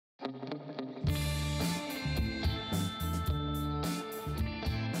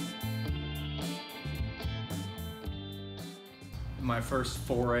My first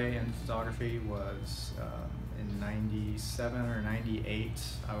foray in photography was in 97 or 98.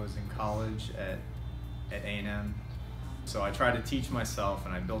 I was in college at A&M. So I tried to teach myself,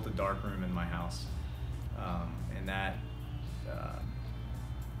 and I built a darkroom in my house. And that,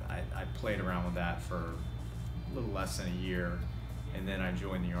 I played around with that for a little less than a year, and then I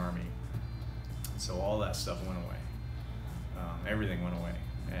joined the Army. So all that stuff went away. Everything went away.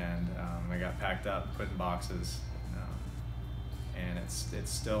 And I got packed up, put in boxes, and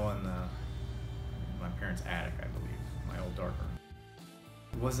it's still in my parents' attic, I believe, my old darkroom.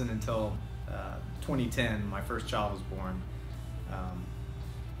 It wasn't until 2010, my first child was born,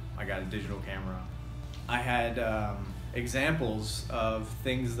 I got a digital camera. I had examples of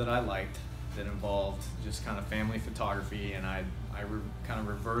things that I liked that involved just kind of family photography, and I kind of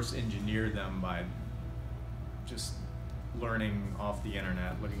reverse engineered them by just learning off the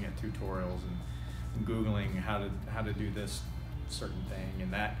internet, looking at tutorials and Googling how to do this certain thing,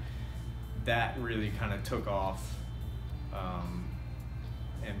 and that really kind of took off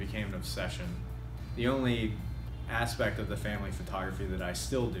and became an obsession. The only aspect of the family photography that I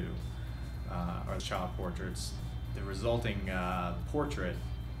still do are the child portraits. The resulting portrait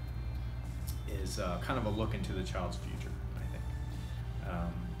is kind of a look into the child's future, I think.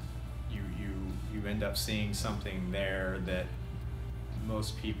 You end up seeing something there that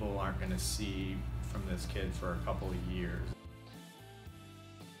most people aren't going to see from this kid for a couple of years.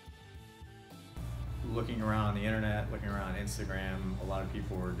 Looking around on the internet, looking around Instagram, a lot of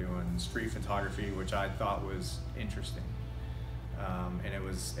people were doing street photography, which I thought was interesting, and it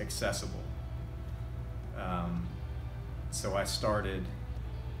was accessible. So I started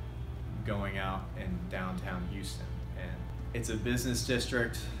going out in downtown Houston, and it's a business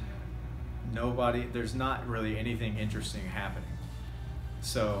district. There's not really anything interesting happening.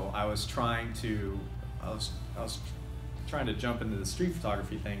 So I was trying to jump into the street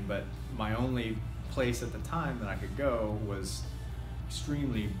photography thing, but my only place at the time that I could go was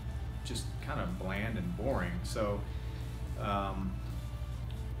extremely just kind of bland and boring. So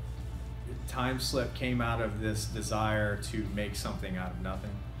Time Slip came out of this desire to make something out of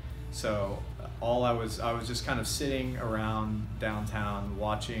nothing. So I was just kind of sitting around downtown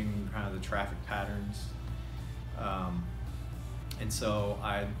watching kind of the traffic patterns, and so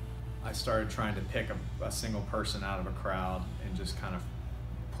I started trying to pick a single person out of a crowd and just kind of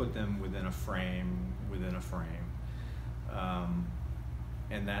put them within a frame,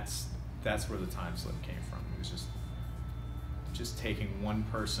 and that's where the Time Slip came from. It was just taking one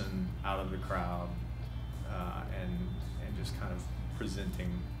person out of the crowd and just kind of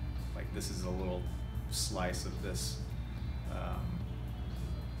presenting, like, this is a little slice of this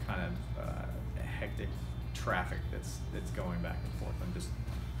kind of hectic traffic that's going back and forth. I'm just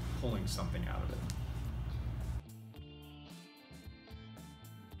pulling something out of it.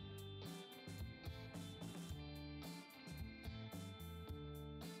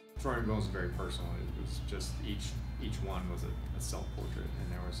 Throwing bones is very personal. It was just each one was a self-portrait,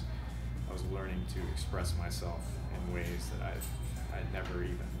 and I was learning to express myself in ways that I'd never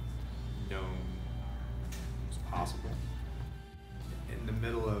even known was possible. In the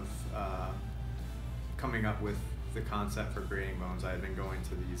middle of coming up with the concept for creating bones, I had been going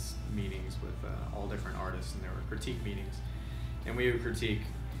to these meetings with all different artists, and there were critique meetings, and we would critique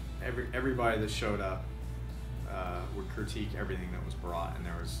everybody that showed up. Would critique everything that was brought, and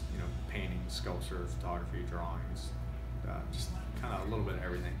there was, painting, sculpture, photography, drawings, just kind of a little bit of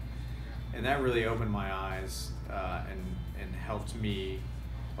everything. And that really opened my eyes and helped me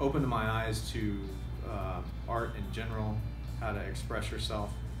open my eyes to art in general, how to express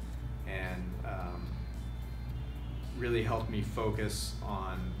yourself, and really helped me focus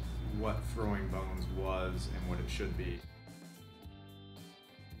on what Throwing Bones was and what it should be.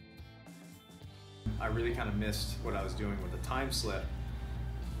 I really kind of missed what I was doing with the Time Slip,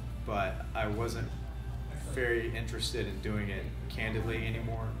 but I wasn't very interested in doing it candidly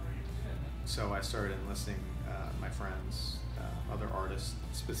anymore. So I started enlisting my friends, other artists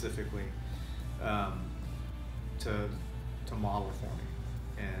specifically, to model for me.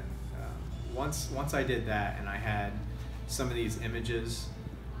 And once I did that, and I had some of these images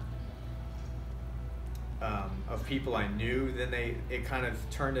of people I knew, then it kind of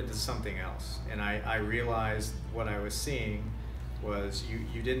turned into something else. And I realized what I was seeing was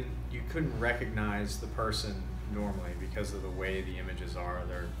you couldn't recognize the person normally because of the way the images are.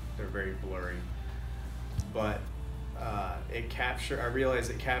 They're very blurry. But I realized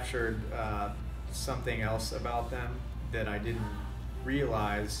it captured something else about them that I didn't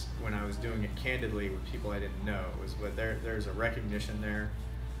realize when I was doing it candidly with people I didn't know. It was there's a recognition there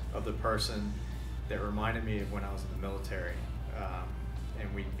of the person that reminded me of when I was in the military.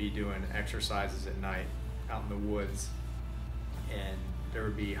 and we'd be doing exercises at night out in the woods, and there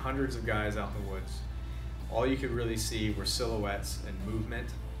would be hundreds of guys out in the woods. All you could really see were silhouettes and movement,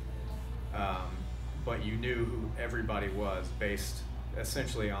 but you knew who everybody was based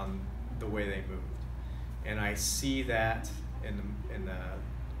essentially on the way they moved. And I see that in the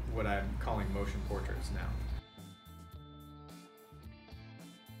what I'm calling motion portraits now.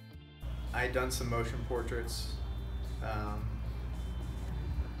 I'd done some motion portraits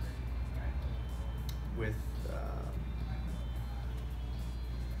with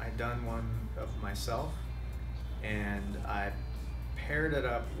I'd done one of myself, and I paired it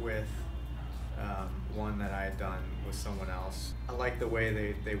up with one that I had done with someone else. I liked the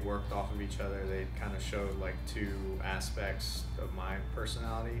way they worked off of each other. They kind of showed like two aspects of my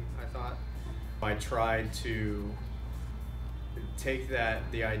personality, I thought. I tried to take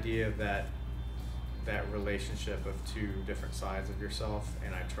the idea of that relationship of two different sides of yourself,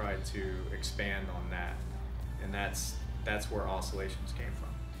 and I tried to expand on that, and that's where Oscillations came from.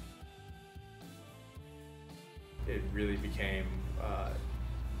 It really became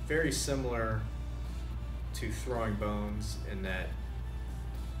very similar to Throwing Bones in that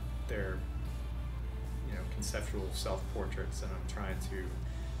they're, you know, conceptual self-portraits, and I'm trying to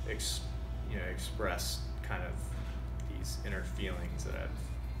express kind of these inner feelings that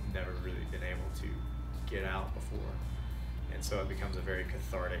I've never really been able to get out before, and so it becomes a very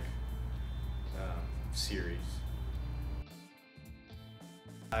cathartic series.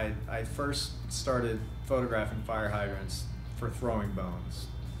 I first started photographing fire hydrants for Throwing Bones,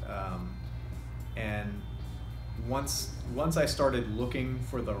 and once I started looking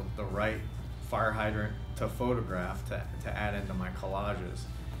for the right fire hydrant to photograph to add into my collages,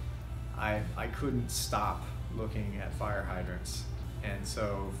 I couldn't stop looking at fire hydrants. And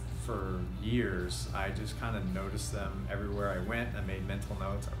so for years I just kind of noticed them everywhere I went. I made mental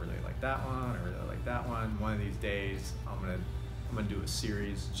notes. I really like that one, I really like that one. One of these days I'm gonna do a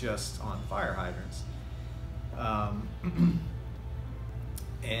series just on fire hydrants.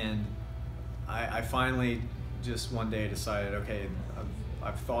 And I finally just one day decided, okay,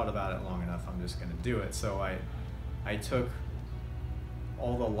 I've thought about it long enough, I'm just gonna do it. So I took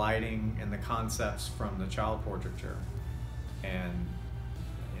all the lighting and the concepts from the child portraiture and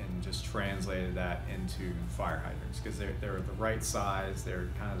just translated that into fire hydrants, because they're the right size. They're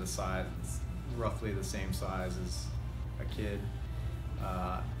kind of the size, roughly the same size as a kid,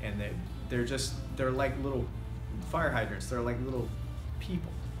 and they're like little fire hydrants. They're like little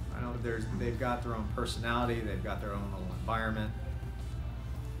people. I know they've got their own personality. They've got their own little environment,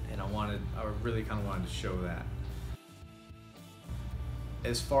 and I really kind of wanted to show that.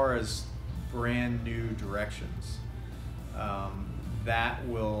 As far as brand new directions, that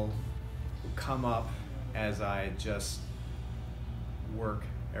will come up as I just work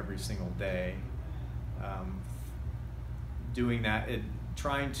every single day. Doing that,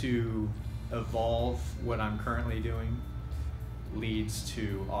 trying to evolve what I'm currently doing leads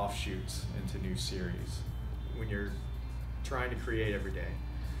to offshoots into new series. When you're trying to create every day,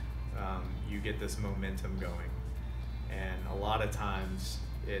 you get this momentum going, and a lot of times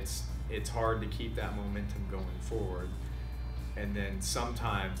it's hard to keep that momentum going forward. And then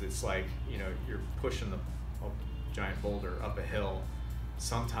sometimes it's like, you know, you're pushing a giant boulder up a hill.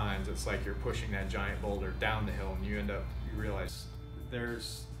 Sometimes it's like you're pushing that giant boulder down the hill, and you realize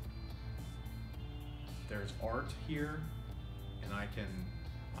there's art here, and I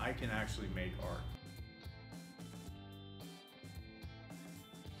can actually make art.